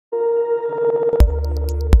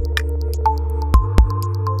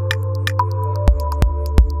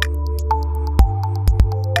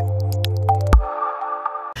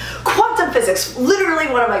astrophysics,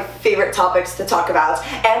 literally one of my favorite topics to talk about.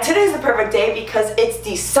 And today's the perfect day because it's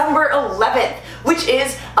December 11th, which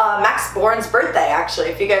is Max Born's birthday, actually.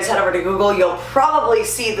 If you guys head over to Google, you'll probably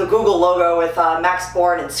see the Google logo with Max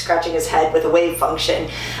Born and scratching his head with a wave function.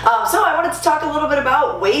 So I wanted to talk a little bit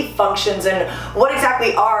about wave functions and what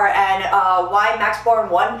exactly are and why Max Born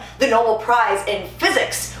won the Nobel Prize in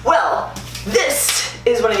physics. Well, this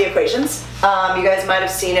is one of the equations. You guys might have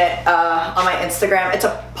seen it on my Instagram. It's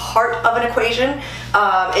a part of an equation.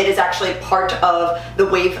 It is actually part of the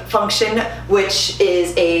wave function, which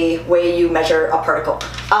is a way you measure a particle.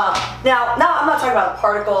 Now I'm not talking about a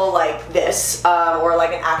particle like this, or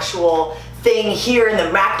like an actual thing here in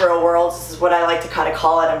the macro world. This is what I like to kind of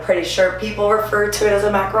call it. I'm pretty sure people refer to it as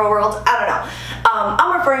a macro world. I don't know.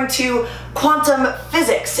 I'm referring to quantum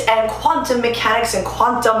physics and quantum mechanics and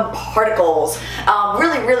quantum particles.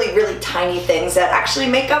 Really tiny things that actually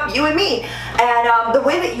make up you and me. And the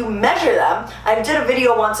way that you measure them, I did a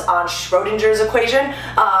video once on Schrodinger's equation, and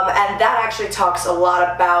that actually talks a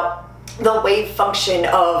lot about the wave function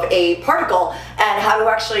of a particle and how to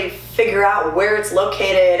actually figure out where it's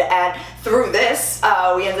located. And through this,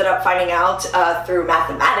 we ended up finding out through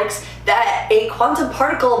mathematics that a quantum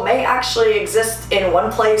particle may actually exist in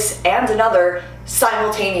one place and another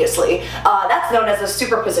simultaneously. That's known as the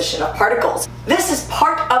superposition of particles. This is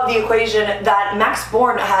part of the equation that Max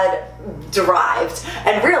Born had derived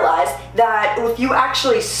and realized that if you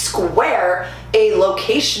actually square a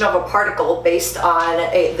location of a particle based on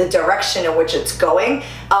the direction in which it's going,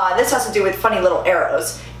 this has to do with funny little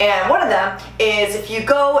arrows. And one of them is if you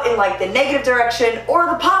go in like the negative direction or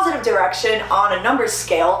the positive direction on a number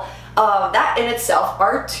scale, that in itself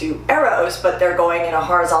are two arrows, but they're going in a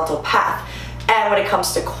horizontal path. And when it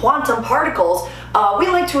comes to quantum particles, we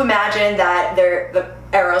like to imagine that the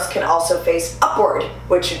arrows can also face upward,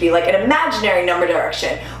 which would be like an imaginary number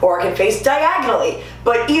direction, or it can face diagonally.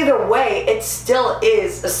 But either way, it still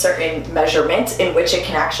is a certain measurement in which it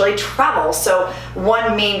can actually travel. So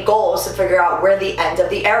one main goal is to figure out where the end of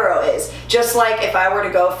the arrow is. Just like if I were to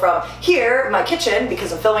go from here, my kitchen,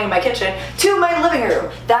 because I'm filming in my kitchen, to my living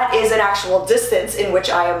room, that is an actual distance in which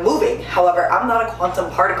I am moving. However, I'm not a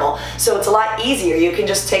quantum particle, so it's a lot easier. You can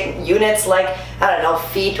just take units like, I don't know,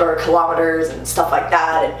 feet or kilometers and stuff like that.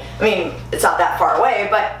 And I mean, it's not that far away,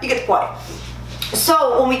 but you get the point.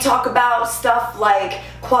 So when we talk about stuff like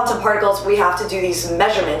quantum particles, we have to do these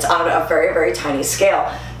measurements on a very tiny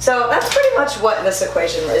scale. So that's pretty much what this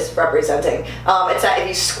equation is representing. It's that if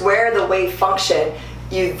you square the wave function,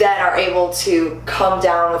 you then are able to come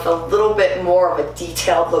down with a little bit more of a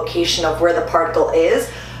detailed location of where the particle is.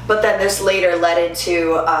 But then this later led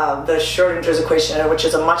into the Schrodinger's equation, which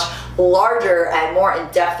is a much larger and more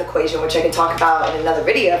in-depth equation, which I can talk about in another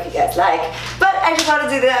video if you guys like. But I just wanted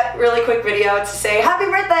to do that really quick video to say happy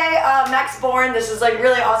birthday, Max Born. This is like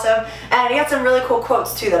really awesome. And he had some really cool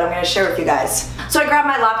quotes too that I'm going to share with you guys. So I grabbed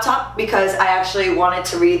my laptop because I actually wanted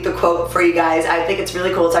to read the quote for you guys. I think it's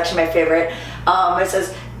really cool. It's actually my favorite. It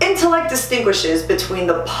says, "Intellect distinguishes between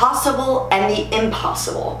the possible and the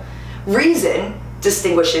impossible. Reason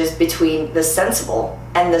distinguishes between the sensible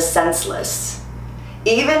and the senseless.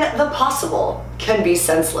 Even the possible can be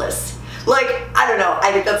senseless." Like, I don't know,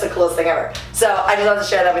 I think that's the coolest thing ever. So I just wanted to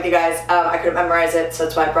share that with you guys. I couldn't memorize it, so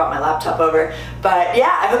that's why I brought my laptop over. But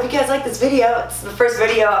yeah, I hope you guys like this video. It's the first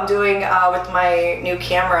video I'm doing with my new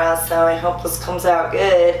camera, so I hope this comes out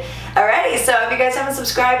good. Alrighty, so if you guys haven't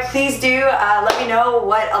subscribed, please do. Let me know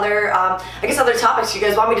what other, other topics you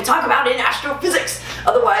guys want me to talk about in astrophysics.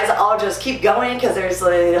 Otherwise, I'll just keep going because there's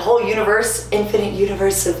a whole universe, infinite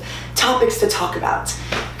universe of topics to talk about.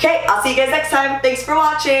 Okay, I'll see you guys next time. Thanks for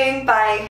watching. Bye.